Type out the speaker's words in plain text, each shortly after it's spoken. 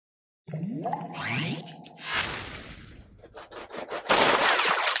Hey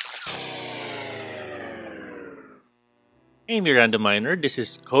Miranda Miner, this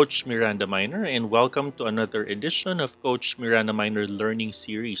is Coach Miranda Miner and welcome to another edition of Coach Miranda Miner Learning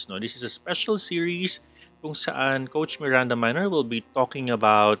Series. No, this is a special series kung saan Coach Miranda Miner will be talking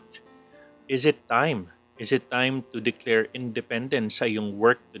about is it time? Is it time to declare independence sa iyong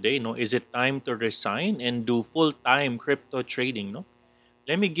work today? No? Is it time to resign and do full-time crypto trading? No?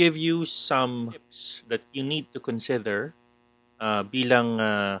 Let me give you some tips that you need to consider bilang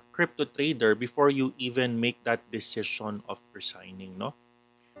crypto trader before you even make that decision of resigning, no?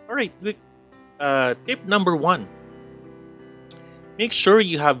 All right, tip number 1. Make sure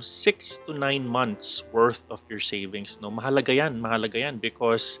you have 6 to 9 months worth of your savings, no? Mahalaga yan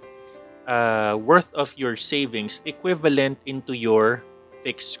because worth of your savings equivalent into your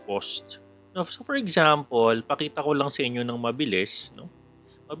fixed cost. No, so for example, pakita ko lang sa inyo ng mabilis, no?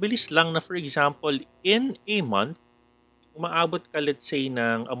 Mabilis lang na for example, in a month, umaabot ka let's say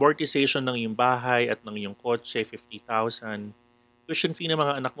ng amortization ng iyong bahay at ng iyong kotse, 50,000. Tuition fee ng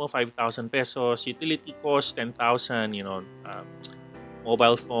mga anak mo, 5,000 pesos. Utility cost, 10,000.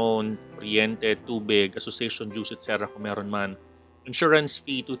 Mobile phone, kuryente, tubig, association dues, etc. kung meron man. Insurance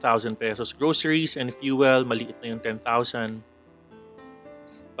fee, 2,000 pesos. Groceries and fuel, maliit na yung 10,000.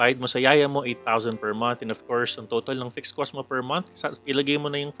 Bayad mo sa yaya mo, 8,000 per month. And of course, ang total ng fixed cost mo per month, ilagay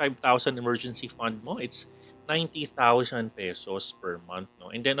mo na yung 5,000 emergency fund mo, it's 90,000 pesos per month, no?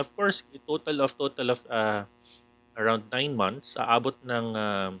 And then of course, total of around 9 months, aabot ng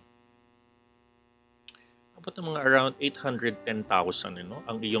mga around 810,000, no?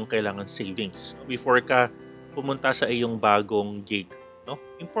 Ang iyong kailangan savings, no? Before ka pumunta sa iyong bagong gig, no?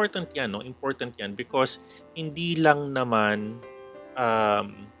 Important 'yan, no? Important 'yan because hindi lang naman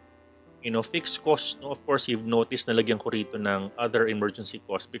fixed cost, no? Of course, you've noticed na lagyan ko rito ng other emergency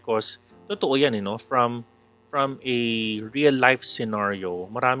cost because totoo 'yan, from a real life scenario,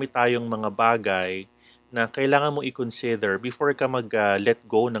 marami tayong mga bagay na kailangan mo i-consider before ka mag-let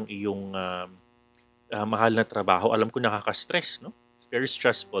go ng iyong mahal na trabaho. Alam ko nakaka-stress, no? It's very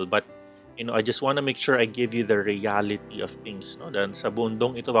stressful, but I just want to make sure I give you the reality of things, no? Dahil sa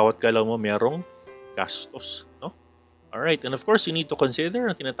bundong ito, bawat galaw mo merong gastos, no? All right, and of course, you need to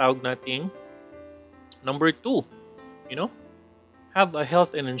consider ang tinatawag nating number 2, have a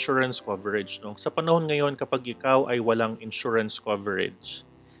health and insurance coverage, no? Sa panahon ngayon, kapag ikaw ay walang insurance coverage,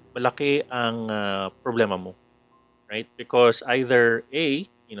 malaki ang problema mo, right? Because either A,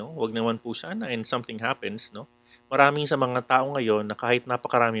 wag naman po sana and something happens, no? Maraming sa mga tao ngayon na kahit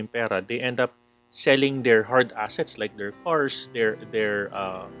napakaraming pera, they end up selling their hard assets like their cars, their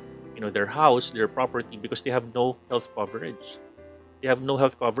house, their property because they have no health coverage. They have no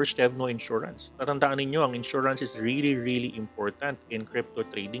health coverage, they have no insurance. Tatandaan ninyo, ang insurance is really, really important in crypto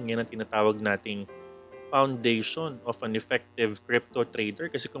trading. Yan ang tinatawag nating foundation of an effective crypto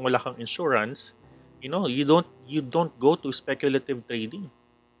trader. Kasi kung wala kang insurance, you don't go to speculative trading.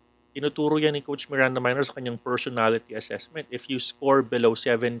 Tinuturo yan ni Coach Miranda Miner sa kanyang personality assessment. If you score below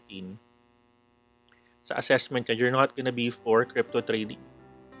 17 sa assessment niya, you're not gonna be for crypto trading.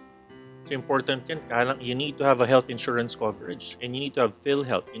 So important yan. You need to have a health insurance coverage and you need to have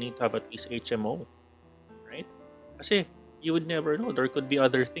PhilHealth. You need to have at least HMO. Right? Kasi you would never know. There could be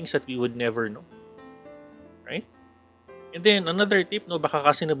other things that we would never know. Right? And then another tip, baka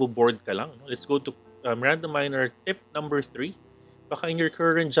kasi naboboard ka lang. Let's go to Miranda Miner tip number 3. Baka in your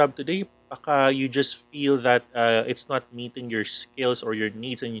current job today, baka you just feel that it's not meeting your skills or your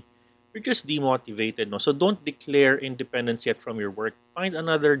needs and you're just demotivated, no? So don't declare independence yet from your work. Find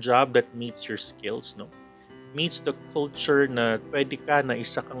another job that meets your skills, no? Meets the culture na pwede ka na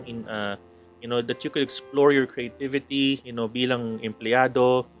isa kang that you could explore your creativity, bilang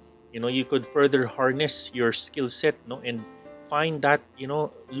empleyado, you could further harness your skill set, no? And find that,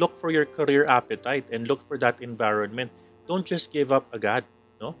 look for your career appetite and look for that environment. Don't just give up agad,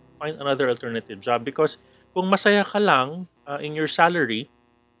 no? Find another alternative job because kung masaya ka lang in your salary,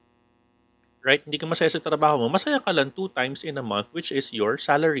 right? Hindi ka masaya sa trabaho mo, masaya ka lang 2 times in a month, which is your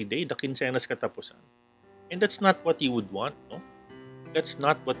salary day, the quincenas katapusan. And that's not what you would want, no? That's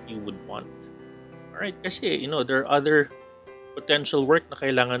not what you would want. Alright? Kasi, there are other potential work na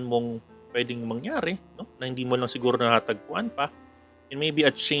kailangan mong pwedeng mangyari, no? Na hindi mo lang siguro nakatagpuan pa. And maybe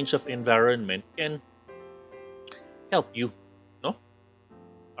a change of environment can help you, no?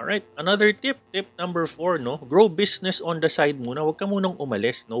 Alright, another tip number 4, no? Grow business on the side muna. Huwag ka munang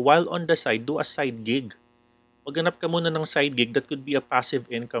umalis, no? While on the side, do a side gig. Maghanap ka muna ng side gig that could be a passive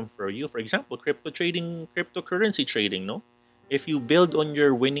income for you. For example, crypto trading, cryptocurrency trading, no? If you build on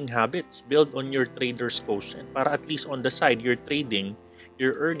your winning habits, build on your trader's quotient, para at least on the side, you're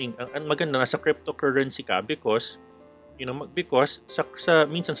you're earning. Ang maganda, nasa cryptocurrency ka because, because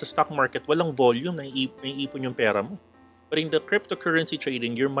minsan sa stock market, walang volume na naiipon yung pera mo. But in the cryptocurrency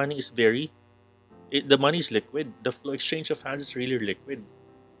trading, your money is the money is liquid. The flow exchange of hands is really liquid.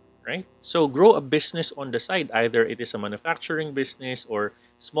 Right? So grow a business on the side. Either it is a manufacturing business or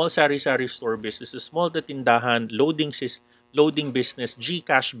small sari-sari store business, a small tindahan, loading business,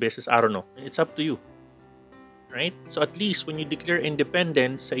 Gcash business, I don't know. It's up to you. Right? So at least when you declare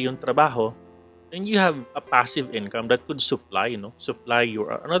independence sa iyong trabaho, then you have a passive income that could supply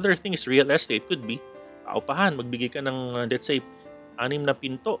your another thing is real estate. Could be paupahan, magbigay ka ng let's say 6 na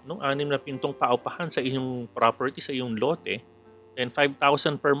pinto, no? 6 na pintong paupahan sa iyong property, sa iyong lote. Then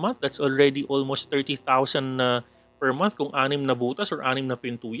 5,000 per month, that's already almost 30,000 per month kung 6 na butas or 6 na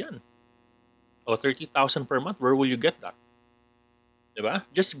pinto yan. O 30,000 per month, where will you get that? Diba?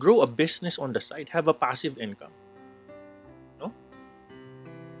 Just grow a business on the side. Have a passive income. No?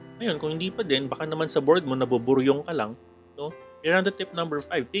 Ngayon, kung hindi pa din, baka naman sa board mo, nabuburyong ka lang. No? Miranda tip number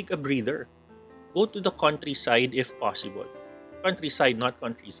 5, take a breather. Go to the countryside if possible. Countryside, not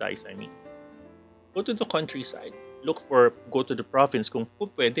country size, I mean. Go to the countryside. Go to the province kung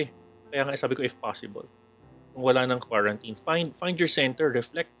pwede. Kaya nga sabi ko, if possible. Kung wala ng quarantine, find your center,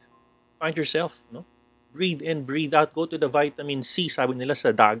 reflect. Find yourself, no? Breathe in, breathe out. Go to the vitamin C, sabi nila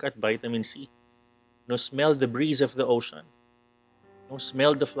sa dagat, vitamin C. No, smell the breeze of the ocean. No,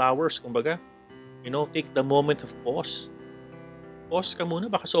 smell the flowers, kumbaga. Take the moment of pause. Pause ka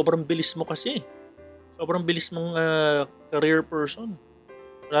muna, baka sobrang bilis mo kasi. Sobrang bilis mong career person.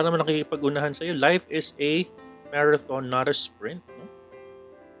 Wala naman nakikipag-unahan sa'yo. Life is a marathon, not a sprint. No?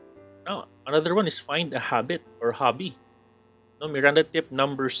 Now, another one is find a habit or hobby. No, Miranda tip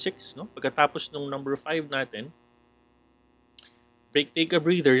number 6. No? Pagkatapos nung number 5 natin, take a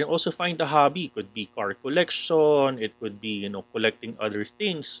breather, and also find a hobby. It could be car collection. It could be collecting other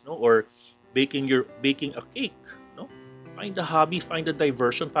things, no, or baking a cake. No, find a hobby, find a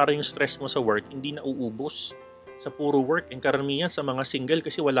diversion para yung stress mo sa work hindi na uubos sa puro work. And karamihan sa mga single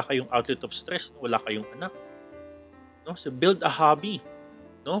kasi wala kayong outlet of stress, wala kayong anak. No, so build a hobby.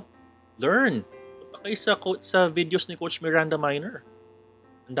 No, learn. Punta kayo sa videos ni Coach Miranda Minor.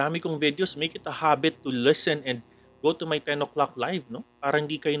 Ang dami kong videos. Make it a habit to listen and go to my 10 o'clock live, no? Para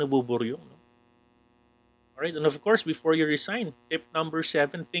hindi kayo nabuburyong, no? Alright, and of course, before you resign, tip number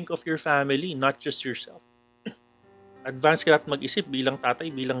 7, think of your family, not just yourself. Advance ka at mag-isip bilang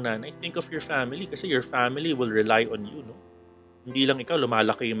tatay, bilang nanay. Think of your family kasi your family will rely on you, no? Hindi lang ikaw,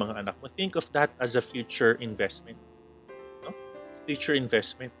 lumalaki yung mga anak mo. Think of that as a future investment. No? Future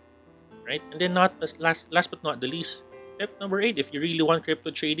investment. Right? And then last but not the least, tip number 8, if you really want crypto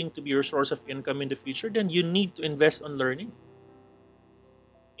trading to be your source of income in the future, then you need to invest on learning.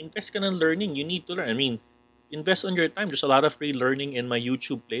 Invest ka ng learning. You need to learn. I mean, invest on your time. There's a lot of free learning in my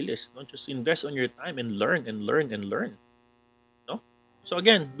YouTube playlist. No? Just invest on your time and learn and learn and learn. No? So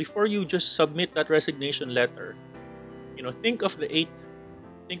again, before you just submit that resignation letter, think of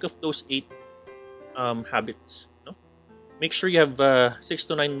those 8 habits. No? Make sure you have 6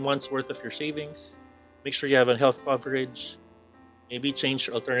 to 9 months worth of your savings. Make sure you have a health coverage. Maybe change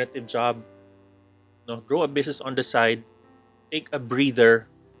your alternative job. No, grow a business on the side. Take a breather.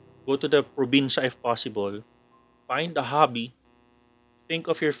 Go to the probinsya if possible. Find a hobby. Think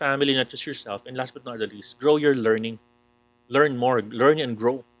of your family, not just yourself. And last but not the least, grow your learning. Learn more. Learn and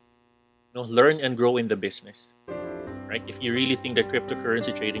grow. Learn and grow in the business. Right? If you really think that cryptocurrency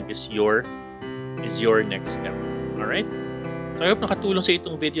trading is your next step. All right? So I hope nakatulong sa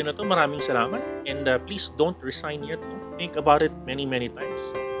itong video na to. Maraming salamat. And please don't resign yet. No? Think about it many, many times.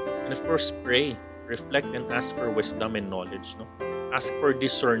 And of course, pray, reflect, and ask for wisdom and knowledge. No? Ask for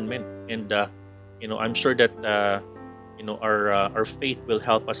discernment. And, I'm sure that, our faith will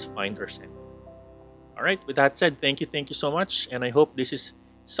help us find our center. All right. With that said, thank you so much. And I hope this is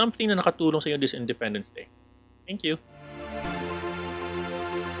something na nakatulong sa inyo this Independence Day. Thank you.